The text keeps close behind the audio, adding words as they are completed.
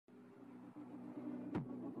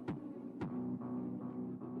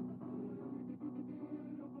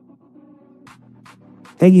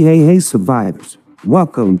Hey survivors,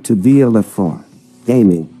 welcome to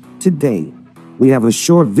VLFRgaming. Today, we have a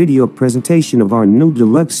short video presentation of our new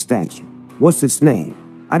deluxe statue. What's its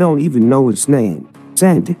name? I don't even know its name.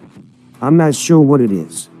 Santa. I'm not sure what it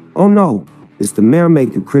is. Oh no, it's the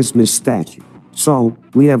Merrymaker Christmas statue. So,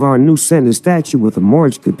 we have our new Santa statue with a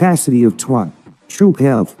mortgage capacity of 12, true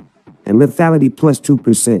health, and lethality plus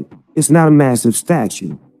 2%. It's not a massive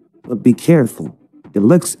statue, but be careful. It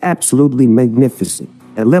looks absolutely magnificent.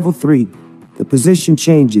 At level 3, the position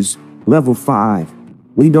changes. Level 5,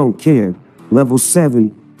 we don't care. Level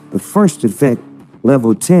 7, the first effect.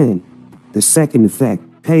 Level 10, the second effect.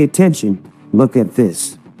 Pay attention, look at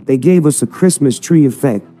this. They gave us a Christmas tree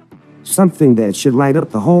effect, something that should light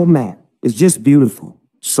up the whole map. It's just beautiful.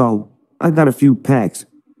 So, I got a few packs,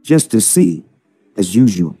 just to see. As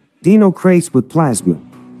usual, Dino crates with plasma.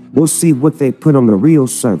 We'll see what they put on the real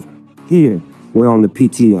server. Here, we're on the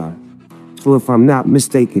PTR. So if I'm not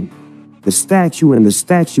mistaken, the statue and the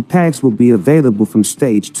statue packs will be available from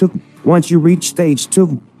stage 2. Once you reach stage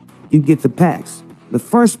 2, you get the packs. The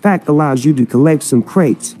first pack allows you to collect some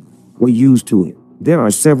crates. We're used to it. There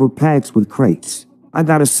are several packs with crates. I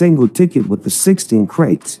got a single ticket with the 16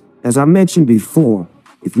 crates. As I mentioned before,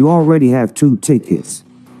 if you already have 2 tickets,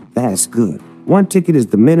 that's good. 1 ticket is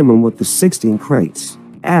the minimum with the 16 crates.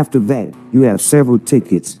 After that, you have several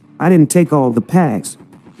tickets. I didn't take all the packs.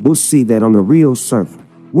 We'll see that on the real server.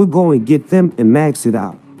 We'll go and get them and max it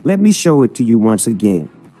out. Let me show it to you once again.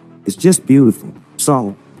 It's just beautiful.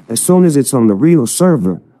 So, as soon as it's on the real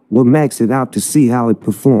server, we'll max it out to see how it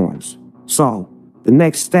performs. So, the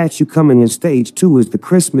next statue coming in stage 2 is the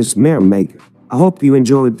Christmas Merrymaker. I hope you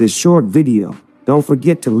enjoyed this short video. Don't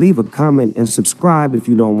forget to leave a comment and subscribe if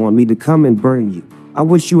you don't want me to come and burn you. I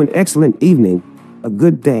wish you an excellent evening, a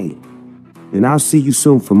good day, and I'll see you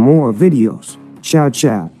soon for more videos.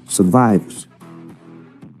 Ciao, survivors.